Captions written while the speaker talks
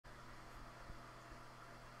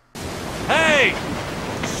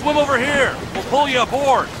Swim over here. We'll pull you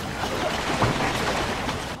aboard.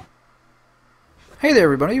 Hey there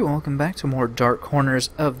everybody, welcome back to more Dark Corners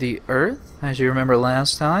of the Earth. As you remember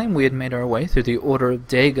last time, we had made our way through the Order of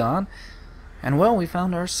Dagon, and well, we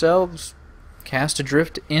found ourselves cast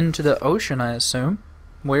adrift into the ocean, I assume,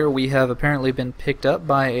 where we have apparently been picked up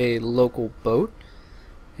by a local boat,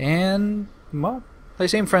 and, well, they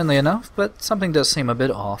seem friendly enough, but something does seem a bit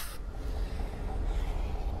off.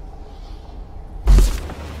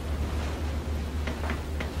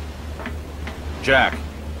 Jack,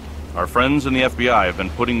 our friends in the FBI have been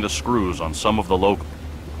putting the screws on some of the locals.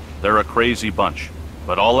 They're a crazy bunch,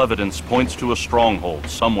 but all evidence points to a stronghold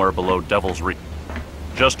somewhere below Devil's Reef.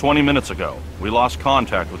 Just 20 minutes ago, we lost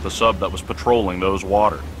contact with the sub that was patrolling those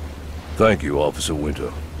waters. Thank you, Officer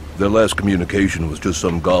Winter. Their last communication was just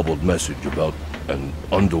some garbled message about an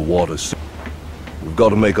underwater city. We've got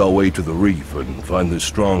to make our way to the reef and find this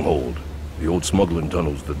stronghold. The old smuggling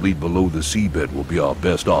tunnels that lead below the seabed will be our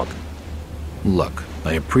best option. Look,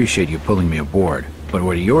 I appreciate you pulling me aboard, but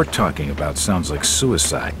what you're talking about sounds like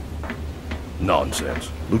suicide.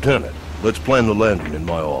 Nonsense. Lieutenant, let's plan the landing in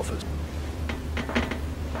my office.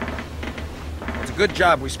 It's a good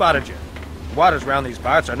job we spotted you. The waters around these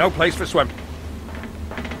parts are no place for swimming.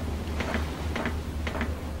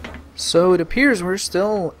 So it appears we're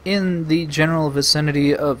still in the general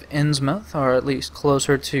vicinity of Innsmouth, or at least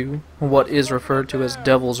closer to what is referred to as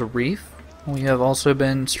Devil's Reef. We have also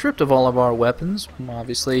been stripped of all of our weapons.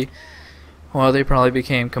 Obviously, well, they probably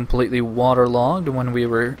became completely waterlogged when we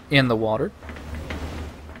were in the water.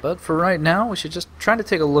 But for right now, we should just try to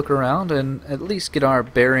take a look around and at least get our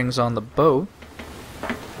bearings on the boat.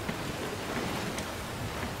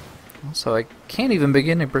 Also, I can't even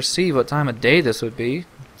begin to perceive what time of day this would be.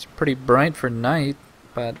 It's pretty bright for night,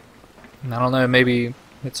 but I don't know, maybe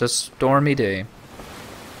it's a stormy day.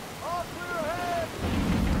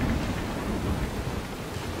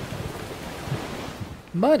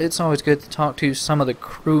 But it's always good to talk to some of the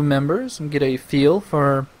crew members and get a feel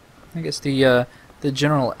for, I guess, the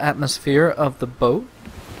general atmosphere of the boat.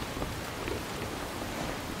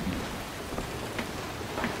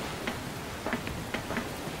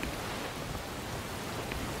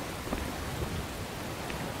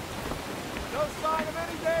 No sign of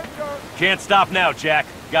any danger. Can't stop now, Jack.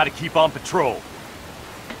 Gotta keep on patrol.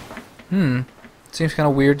 Seems kind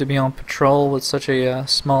of weird to be on patrol with such a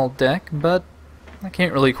small deck, but I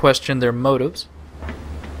can't really question their motives.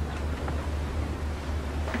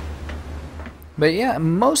 But yeah,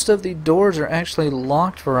 most of the doors are actually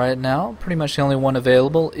locked for right now. Pretty much the only one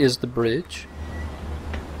available is the bridge.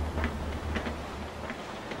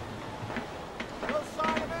 No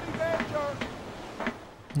sign of any danger.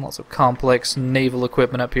 Lots of complex naval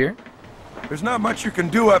equipment up here. There's not much you can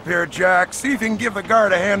do up here, Jack. See if you can give the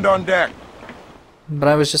guard a hand on deck. But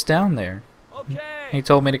I was just down there. Okay. He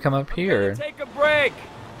told me to come up here. Take a break.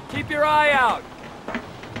 Keep your eye out.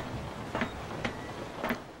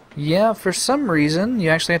 Yeah, for some reason, you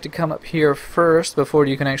actually have to come up here first before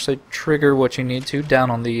you can actually trigger what you need to down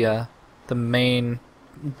on the main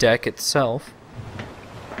deck itself.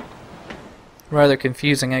 Rather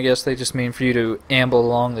confusing, I guess they just mean for you to amble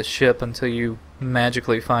along the ship until you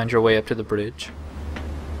magically find your way up to the bridge.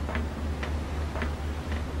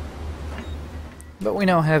 But we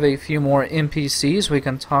now have a few more NPCs we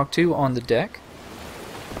can talk to on the deck.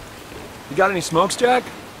 You got any smokes, Jack?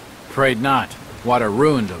 Afraid not. Water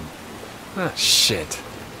ruined them. Ah, shit.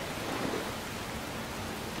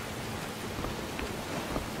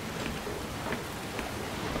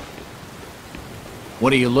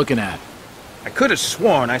 What are you looking at? I could have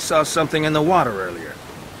sworn I saw something in the water earlier.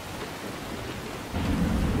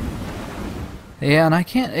 Yeah, and I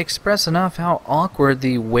can't express enough how awkward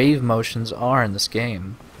the wave motions are in this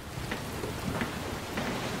game.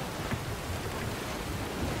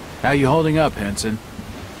 How you holding up, Henson?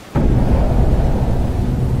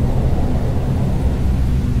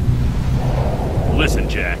 Listen,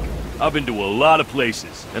 Jack. I've been to a lot of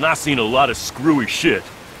places, and I've seen a lot of screwy shit.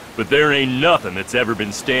 But there ain't nothing that's ever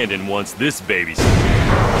been standing once this baby's...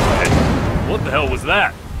 Hey, what the hell was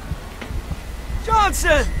that?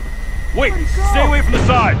 Johnson! Wait! Stay away from the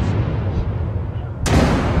sides!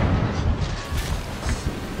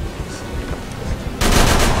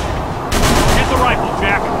 Get the rifle,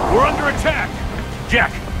 Jack! We're under attack!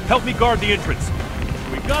 Jack, help me guard the entrance.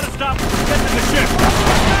 We gotta stop them from getting to the ship!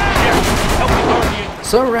 Jack, help me guard the entrance.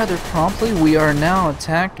 So rather promptly, we are now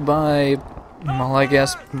attacked by, well, I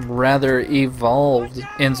guess, rather evolved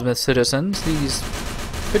Innsmouth citizens. These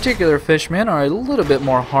particular fishmen are a little bit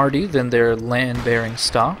more hardy than their land-bearing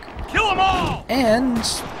stock. Kill them all! And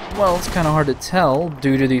well, it's kind of hard to tell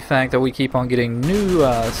due to the fact that we keep on getting new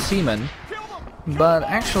seamen. But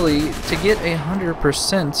actually, to get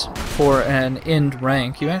 100% for an end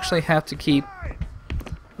rank, you actually have to keep,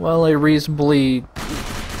 well, a reasonable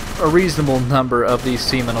number of these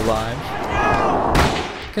seamen alive.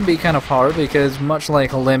 It can be kind of hard because, much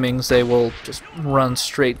like lemmings, they will just run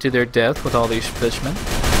straight to their death with all these fishmen.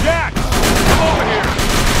 Jack! Come over here!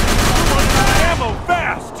 We're running out of ammo,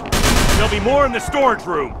 fast! There'll be more in the storage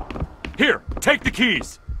room. Here, take the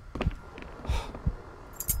keys.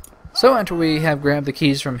 So after we have grabbed the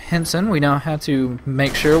keys from Henson, we now have to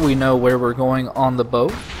make sure we know where we're going on the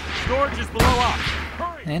boat. Storage is below us.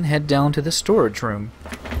 Hurry! And head down to the storage room.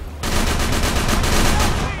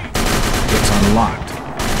 It's unlocked.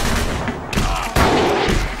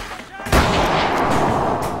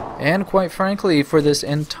 And quite frankly, for this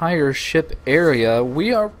entire ship area,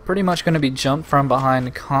 we are pretty much going to be jumped from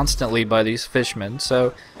behind constantly by these fishmen.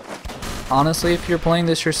 So honestly, if you're playing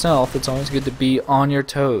this yourself, it's always good to be on your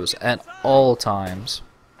toes at all times.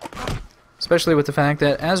 Especially with the fact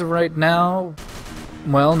that as of right now,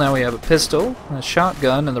 well, now we have a pistol, a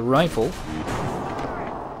shotgun, and the rifle.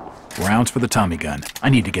 Rounds for the Tommy gun. I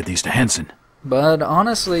need to get these to Henson. But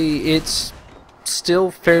honestly, it's still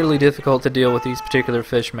fairly difficult to deal with these particular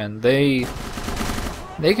fishmen. They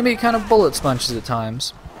can be kind of bullet sponges at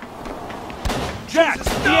times. Jack,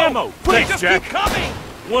 the ammo! Please, Thanks, just Jack. keep coming!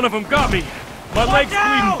 One of them got me. My leg's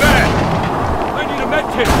bleeding bad. I need a med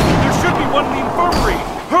kit. There should be one in the infirmary.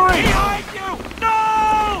 Hurry! Behind you!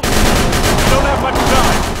 No! Don't have much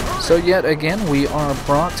time. So yet again, we are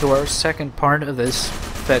brought to our second part of this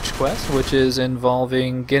fetch quest, which is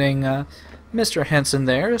involving getting Mr. Henson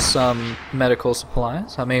there some medical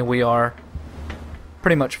supplies. I mean, we are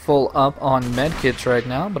pretty much full up on medkits right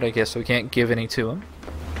now, but I guess we can't give any to him.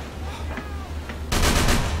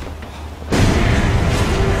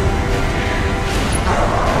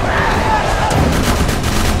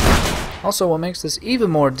 Also, what makes this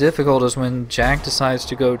even more difficult is when Jack decides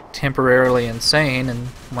to go temporarily insane, and,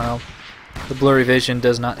 well, the blurry vision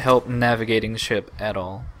does not help navigating the ship at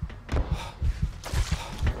all.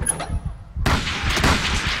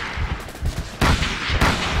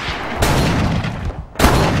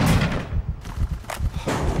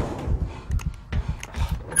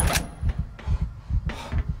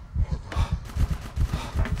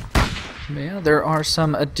 Yeah, there are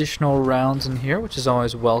some additional rounds in here, which is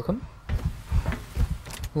always welcome,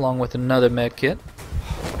 along with another med kit.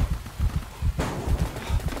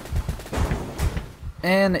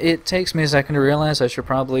 And it takes me a second to realize I should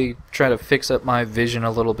probably try to fix up my vision a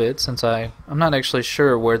little bit, since I'm not actually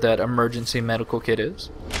sure where that emergency medical kit is.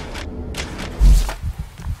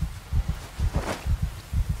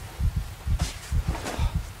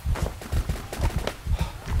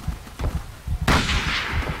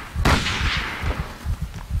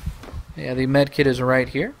 Yeah, the med kit is right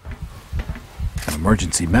here. An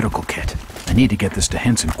emergency medical kit. I need to get this to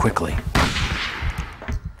Henson quickly.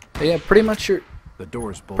 But yeah, pretty much your The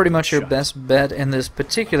door's bolted shut. best bet in this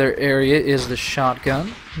particular area is the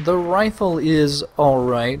shotgun. The rifle is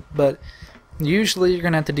alright, but usually you're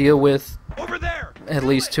going to have to deal with Over there! at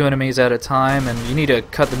least 2 enemies at a time, and you need to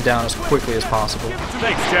cut them down as quickly as possible.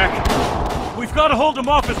 Thanks, Jack. We've got to hold them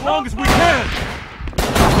off as long as we can.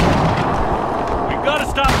 We've got to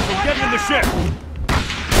stop them from getting in the ship.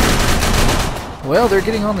 Well, they're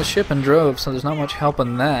getting on the ship in droves, so there's not much help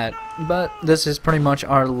in that. But this is pretty much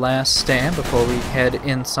our last stand before we head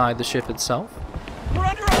inside the ship itself. We're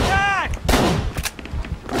under attack!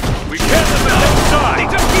 We can't let them get inside. They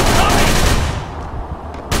just keep coming!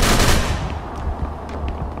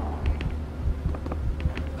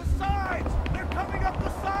 The sides! They're coming up the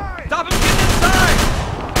sides! Stop them getting inside!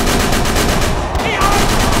 Behind!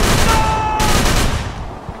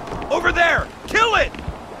 No! Over there! Kill it!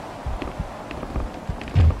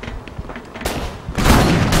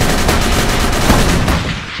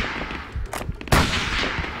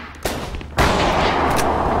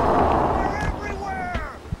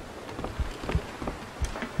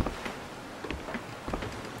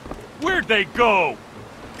 Where'd they go?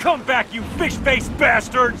 Come back, you fish-faced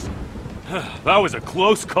bastards! That was a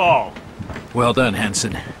close call. Well done,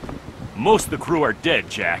 Henson. Most of the crew are dead,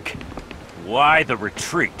 Jack. Why the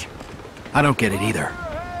retreat? I don't get it either.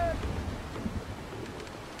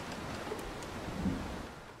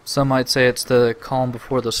 Some might say it's the calm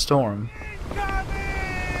before the storm.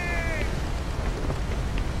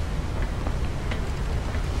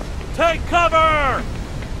 Take cover!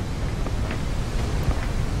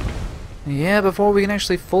 Yeah, before we can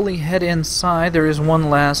actually fully head inside, there is one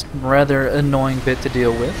last rather annoying bit to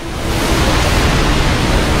deal with.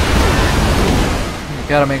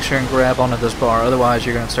 Gotta make sure and grab onto this bar, otherwise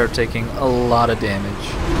you're gonna start taking a lot of damage.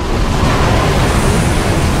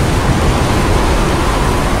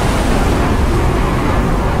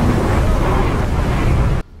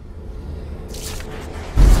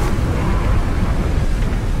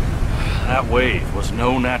 That wave was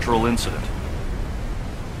no natural incident.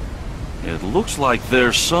 It looks like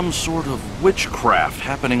there's some sort of witchcraft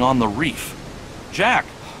happening on the reef. Jack,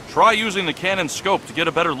 try using the cannon scope to get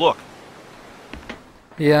a better look.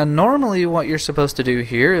 Yeah, normally what you're supposed to do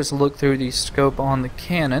here is look through the scope on the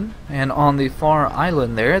cannon, and on the far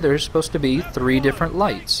island there's supposed to be 3 different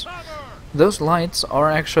lights. Those lights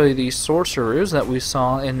are actually the sorcerers that we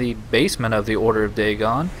saw in the basement of the Order of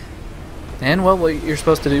Dagon. And well, what you're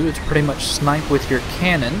supposed to do is pretty much snipe with your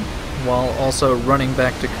cannon, while also running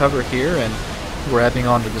back to cover here and grabbing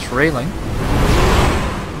onto this railing.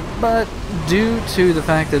 But due to the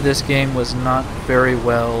fact that this game was not very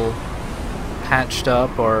well patched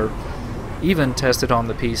up or even tested on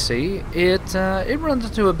the PC, it runs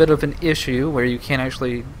into a bit of an issue where you can't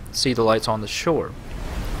actually see the lights on the shore.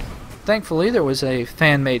 Thankfully, there was a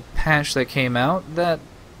fan-made patch that came out that,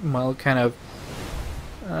 well, kind of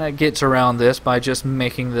gets around this by just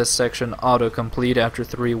making this section autocomplete after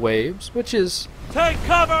 3 waves, which is Take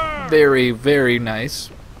cover! very, very nice.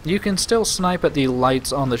 You can still snipe at the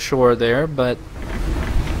lights on the shore there, but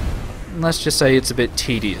let's just say it's a bit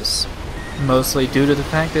tedious. Mostly due to the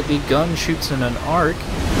fact that the gun shoots in an arc,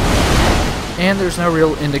 and there's no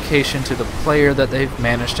real indication to the player that they've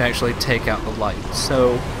managed to actually take out the lights.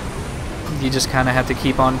 So you just kind of have to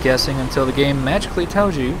keep on guessing until the game magically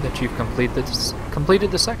tells you that you've completed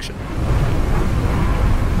the section.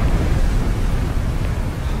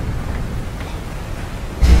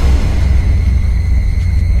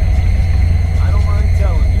 I don't mind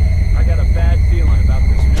telling you, I got a bad feeling about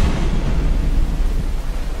this man.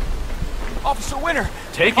 Officer Winter!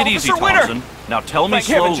 Take it easy, Officer Winter! Thompson. Now tell me Thank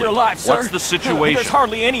heavens slowly, you're alive, sir. what's the situation? There's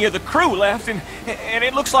hardly any of the crew left, and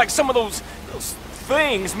it looks like some of those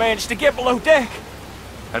things managed to get below deck.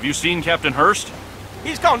 Have you seen Captain Hurst?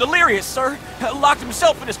 He's gone delirious, sir. Locked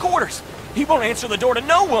himself in his quarters. He won't answer the door to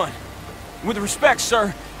no one. With respect,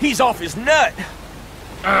 sir, he's off his nut.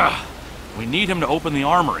 We need him to open the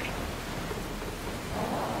armory.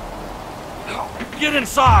 Get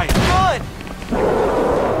inside! Run!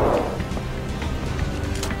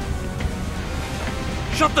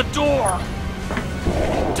 Shut the door!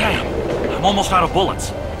 Damn, I'm almost out of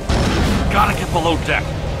bullets. Gotta get below deck.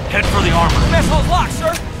 Head for the armory. The mess hall's locked,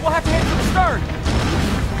 sir. We'll have to head for the stern.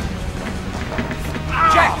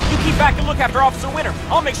 Jack, you keep back and look after Officer Winter.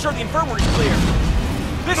 I'll make sure the infirmary's clear.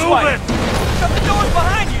 This way! Shut the doors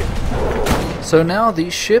behind you! So now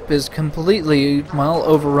the ship is completely, well,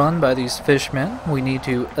 overrun by these fishmen. We need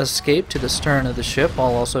to escape to the stern of the ship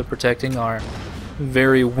while also protecting our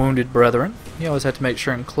very wounded brethren. You always have to make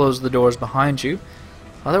sure and close the doors behind you.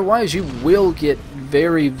 Otherwise, you will get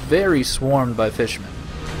very, very swarmed by fishmen.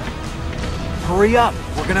 Hurry up!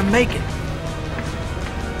 We're gonna make it!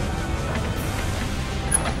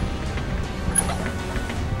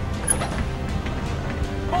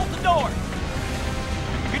 Bolt the door!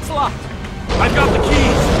 It's locked. I've got the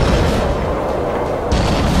keys!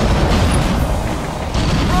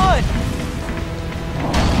 Run!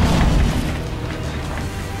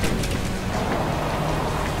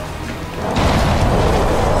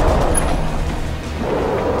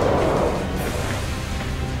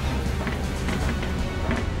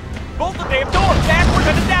 Bolt the damn door, Jack! We're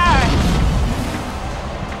gonna die!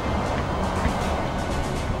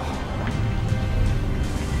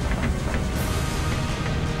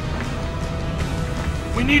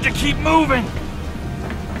 We need to keep moving!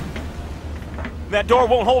 That door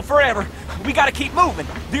won't hold forever. We gotta keep moving.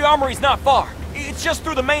 The armory's not far. It's just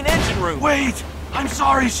through the main engine room. Wait! I'm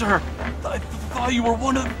sorry, sir. I thought you were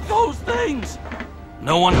one of those things.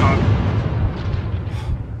 No one...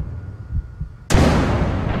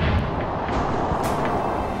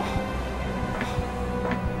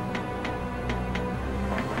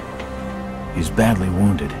 He's badly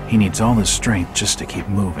wounded. He needs all his strength just to keep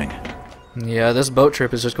moving. Yeah, this boat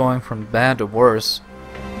trip is just going from bad to worse.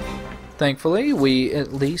 Thankfully, we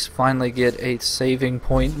at least finally get a saving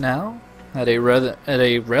point now. At a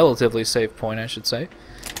relatively safe point, I should say.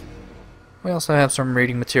 We also have some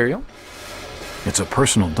reading material. It's a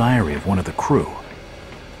personal diary of one of the crew.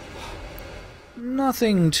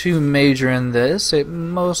 Nothing too major in this. It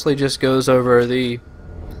mostly just goes over the,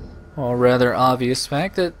 well, rather obvious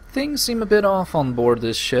fact that things seem a bit off on board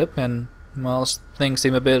this ship, and, well, things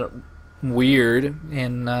seem a bit weird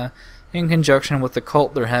in conjunction with the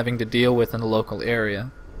cult they're having to deal with in the local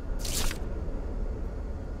area.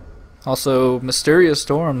 Also, mysterious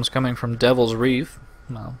storms coming from Devil's Reef.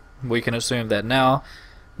 Well, we can assume that now,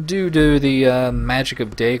 due to the magic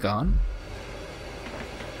of Dagon.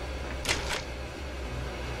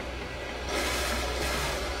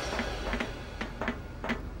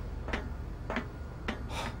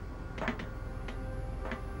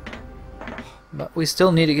 But we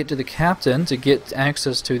still need to get to the captain to get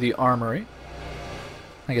access to the armory.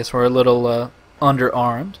 I guess we're a little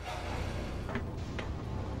underarmed.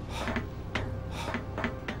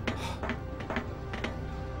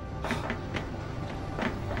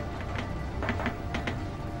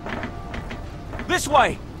 This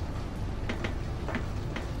way!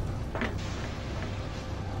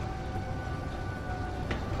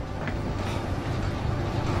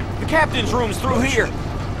 The captain's room's through here.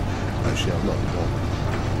 I shall not walk.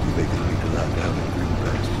 He maketh me to lie down in green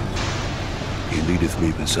pastures. He leadeth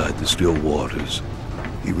me beside the still waters.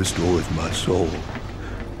 He restoreth my soul.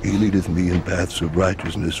 He leadeth me in paths of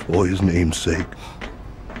righteousness for his name's sake.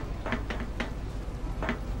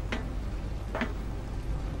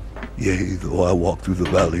 Yea, though I walk through the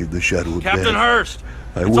valley of the shadow of Captain death, Hurst!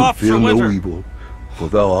 I It's will Officer fear no Winter. evil, for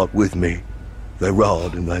thou art with me. Thy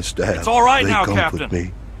rod and thy staff, It's all right they now, comfort Captain.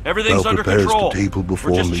 me. Everything's Thou under preparest control. a table We're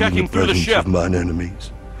before just me in checking the through the presence ship. of mine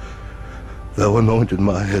enemies. Thou anointed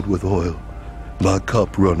my head with oil. My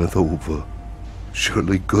cup runneth over.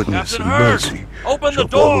 Surely goodness Captain and Hurst, mercy open shall the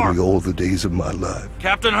door. follow me all the days of my life.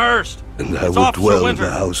 Captain Hurst! And I It's will Officer dwell in Winter.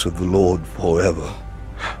 the house of the Lord forever.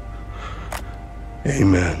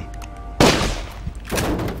 Amen.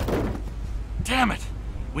 Damn it!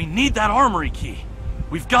 We need that armory key.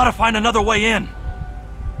 We've got to find another way in.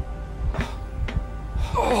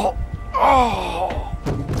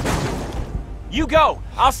 You go!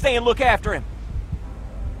 I'll stay and look after him.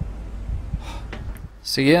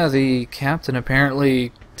 So yeah, the captain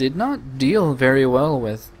apparently did not deal very well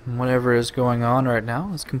with whatever is going on right now.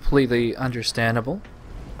 It's completely understandable.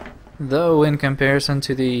 Though in comparison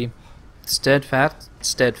to the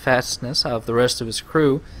steadfastness of the rest of his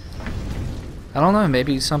crew, I don't know,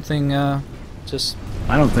 maybe something just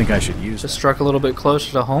I don't think I should use just that. struck a little bit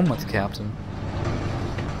closer to home with the captain.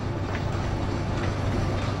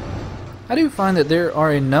 I do find that there are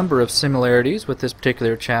a number of similarities with this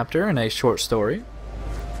particular chapter in a short story.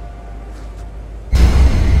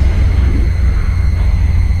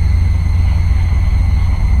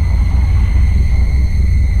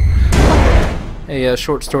 A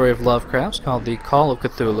short story of Lovecraft's called The Call of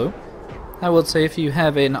Cthulhu. I would say if you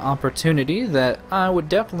have an opportunity that I would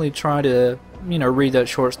definitely try to, read that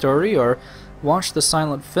short story or watch the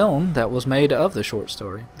silent film that was made of the short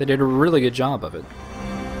story. They did a really good job of it.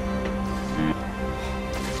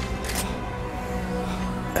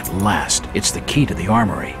 At last, it's the key to the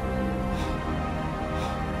armory.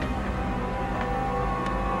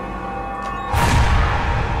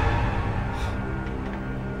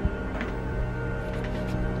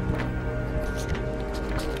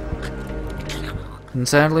 And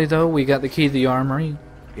sadly, though, we got the key to the armory.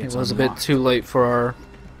 It's It was a bit unlocked. too late for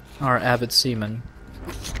our avid seamen.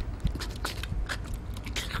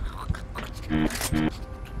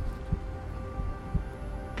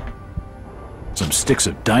 Some sticks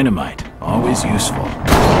of dynamite, always useful.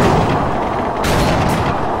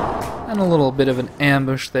 And a little bit of an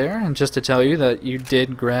ambush there, and just to tell you that you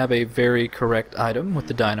did grab a very correct item with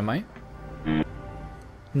the dynamite.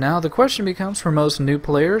 Now the question becomes for most new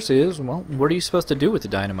players is, well, what are you supposed to do with the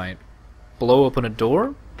dynamite? Blow open a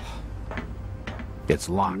door? It's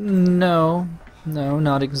locked. No,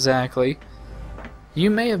 not exactly. You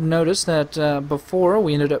may have noticed that before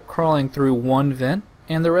we ended up crawling through one vent,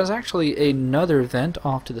 and there was actually another vent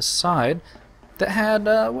off to the side that had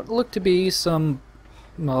what looked to be some,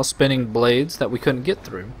 well, spinning blades that we couldn't get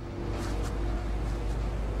through.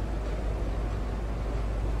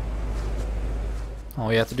 All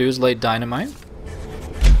we have to do is lay dynamite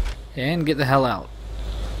and get the hell out.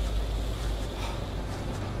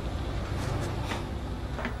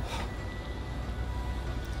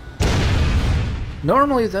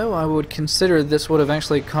 Normally, though, I would consider this would have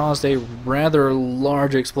actually caused a rather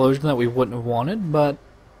large explosion that we wouldn't have wanted, but,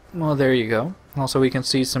 well, there you go. Also, we can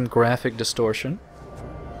see some graphic distortion.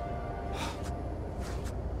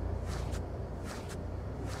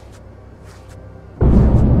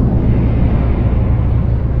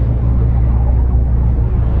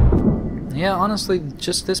 Yeah, honestly,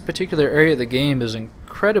 just this particular area of the game is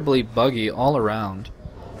incredibly buggy all around.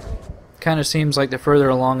 Kind of seems like the further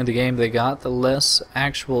along in the game they got, the less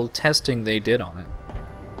actual testing they did on it.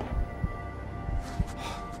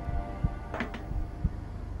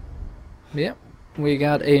 Yep, we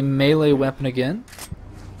got a melee weapon again.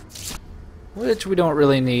 which we don't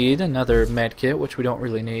really need. Another med kit, which we don't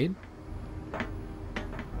really need.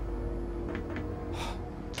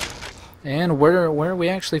 And where are we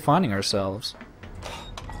actually finding ourselves?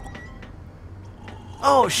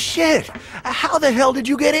 Oh shit! How the hell did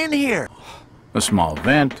you get in here? A small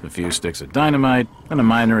vent, a few sticks of dynamite, and a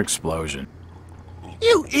minor explosion.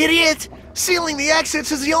 You idiot! Sealing the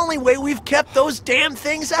exits is the only way we've kept those damn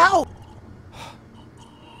things out!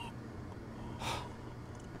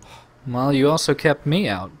 Well, you also kept me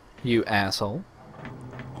out, you asshole.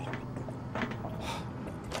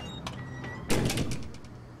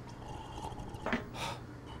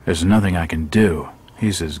 There's nothing I can do.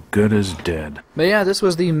 He's as good as dead. But yeah, this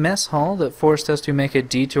was the mess hall that forced us to make a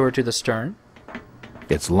detour to the stern.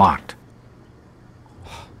 It's locked.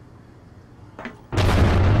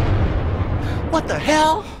 What the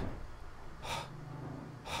hell?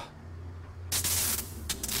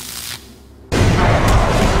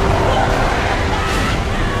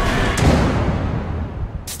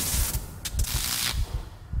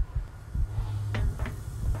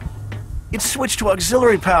 It's switched to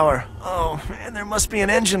auxiliary power. Oh, man, there must be an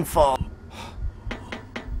engine fault.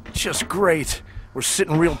 Just great. We're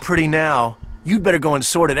sitting real pretty now. You'd better go and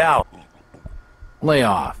sort it out. Lay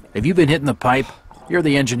off. Have you been hitting the pipe? You're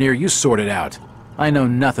the engineer, you sort it out. I know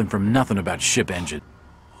nothing from nothing about ship engine.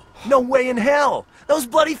 No way in hell! Those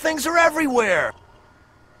bloody things are everywhere!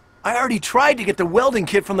 I already tried to get the welding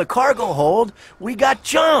kit from the cargo hold. We got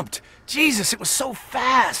jumped! Jesus, it was so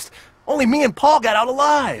fast! Only me and Paul got out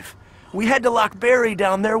alive. We had to lock Barry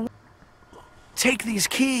down there. Take these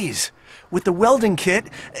keys. With the welding kit,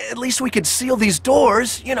 at least we could seal these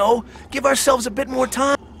doors, you know, give ourselves a bit more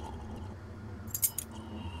time.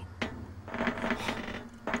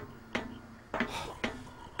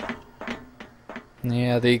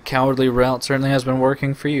 Yeah, the cowardly route certainly has been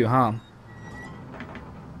working for you, huh?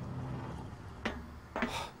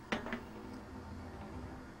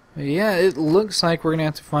 Yeah, it looks like we're gonna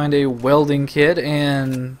have to find a welding kit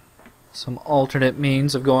and some alternate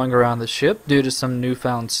means of going around the ship due to some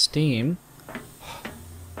newfound steam.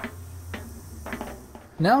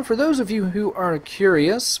 Now, for those of you who are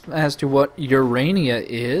curious as to what Urania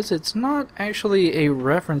is, it's not actually a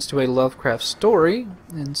reference to a Lovecraft story.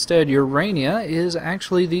 Instead, Urania is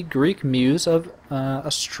actually the Greek muse of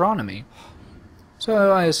astronomy.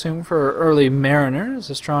 So I assume for early mariners,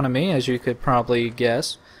 astronomy, as you could probably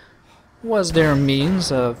guess, was their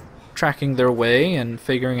means of tracking their way and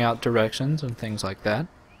figuring out directions and things like that.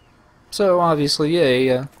 So obviously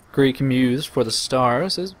a Greek muse for the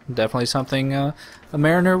stars is definitely something a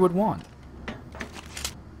mariner would want.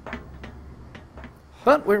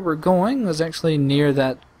 But where we're going was actually near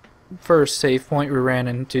that first save point we ran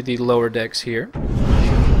into the lower decks here.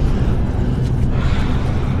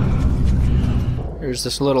 There's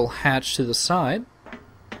this little hatch to the side.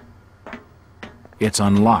 It's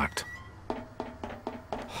unlocked.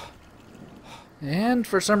 And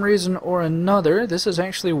for some reason or another, this is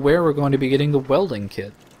actually where we're going to be getting the welding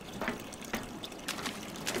kit.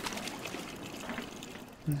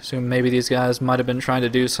 I assume maybe these guys might have been trying to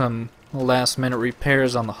do some last-minute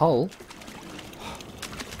repairs on the hull.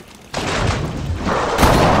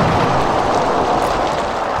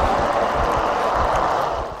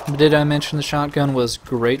 Did I mention the shotgun was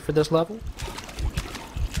great for this level?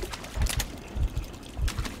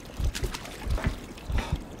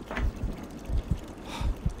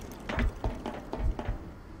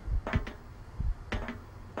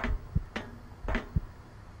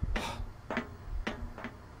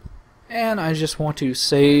 And I just want to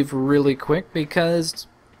save really quick because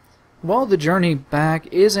while the journey back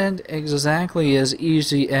isn't exactly as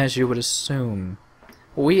easy as you would assume,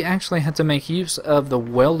 we actually had to make use of the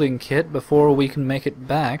welding kit before we can make it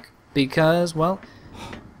back because, well,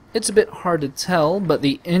 it's a bit hard to tell, but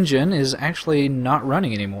the engine is actually not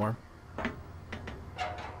running anymore.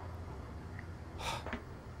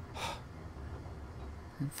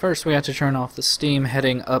 First we have to turn off the steam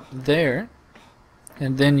heading up there,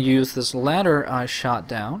 and then use this ladder I shot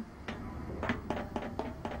down.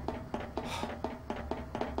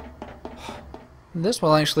 This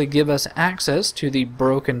will actually give us access to the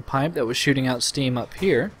broken pipe that was shooting out steam up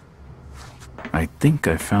here. I think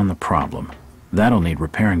I found the problem. That'll need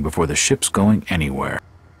repairing before the ship's going anywhere.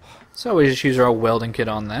 So we just use our welding kit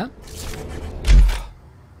on that.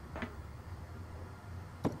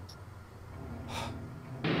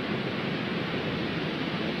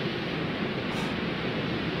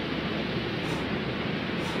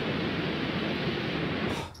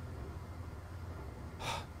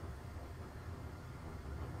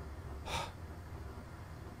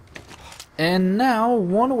 And now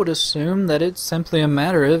one would assume that it's simply a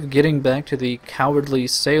matter of getting back to the cowardly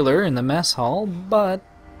sailor in the mess hall, but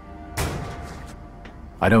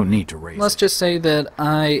I don't need to raise let's it. just say that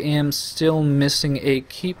I am still missing a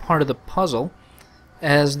key part of the puzzle,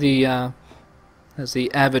 as the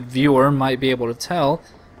avid viewer might be able to tell.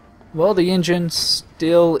 Well, the engine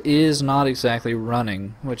still is not exactly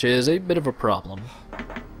running, which is a bit of a problem.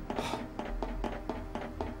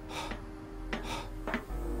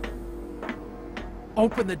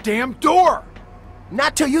 Open the damn door!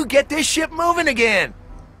 Not till you get this ship moving again!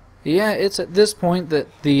 Yeah, it's at this point that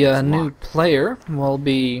the new player will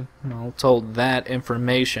be, well, told that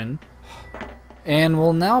information, and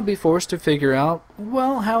will now be forced to figure out,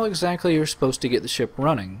 well, how exactly you're supposed to get the ship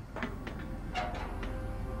running.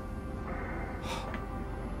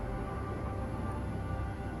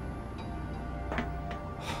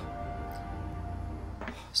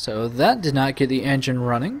 So that did not get the engine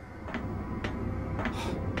running.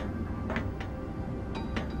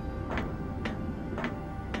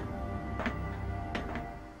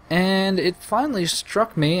 And it finally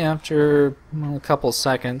struck me after, well, a couple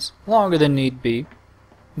seconds, longer than need be,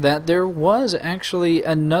 that there was actually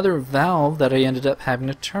another valve that I ended up having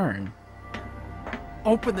to turn.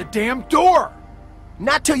 Open the damn door!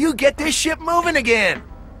 Not till you get this ship moving again!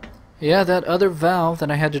 Yeah, that other valve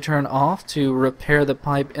that I had to turn off to repair the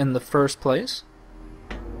pipe in the first place.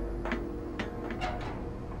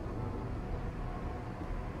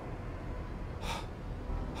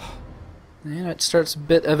 And it starts a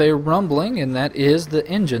bit of a rumbling, and that is the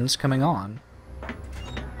engines coming on.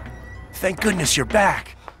 Thank goodness you're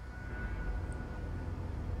back!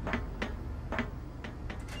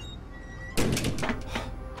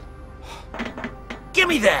 Give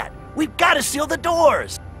me that! We've got to seal the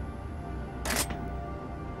doors!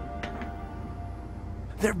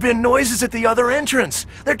 There've been noises at the other entrance!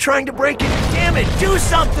 They're trying to break in! Damn it! Do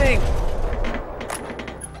something!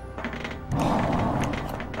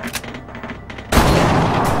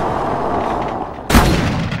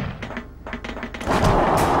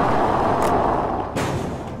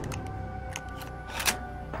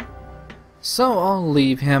 So I'll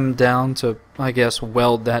leave him down to, I guess,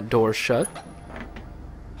 weld that door shut.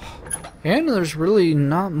 And there's really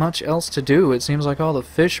not much else to do. It seems like all the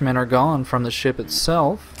fishmen are gone from the ship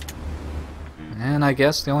itself. And I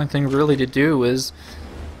guess the only thing really to do is,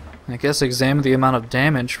 I guess, examine the amount of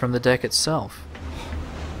damage from the deck itself.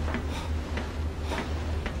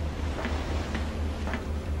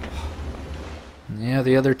 Yeah,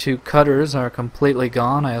 the other two cutters are completely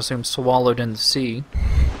gone, I assume swallowed in the sea.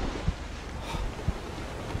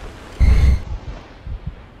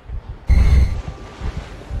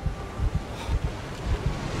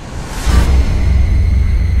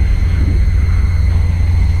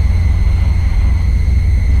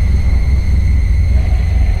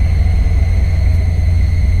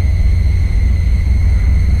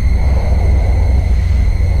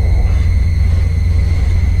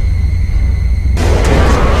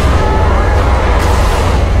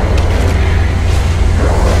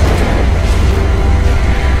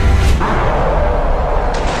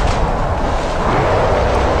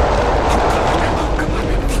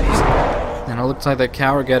 Looks like the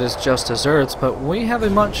Cowargat is just desserts, but we have a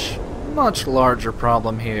much larger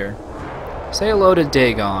problem here. Say hello to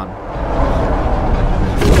Dagon.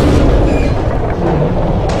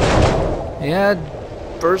 Yeah,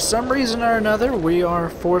 for some reason or another, we are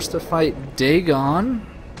forced to fight Dagon,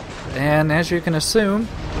 and as you can assume,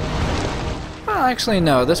 well, actually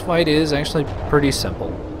no, this fight is actually pretty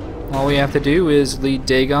simple. All we have to do is lead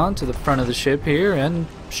Dagon to the front of the ship here and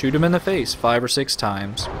shoot him in the face 5 or 6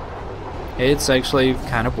 times. It's actually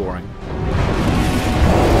kind of boring.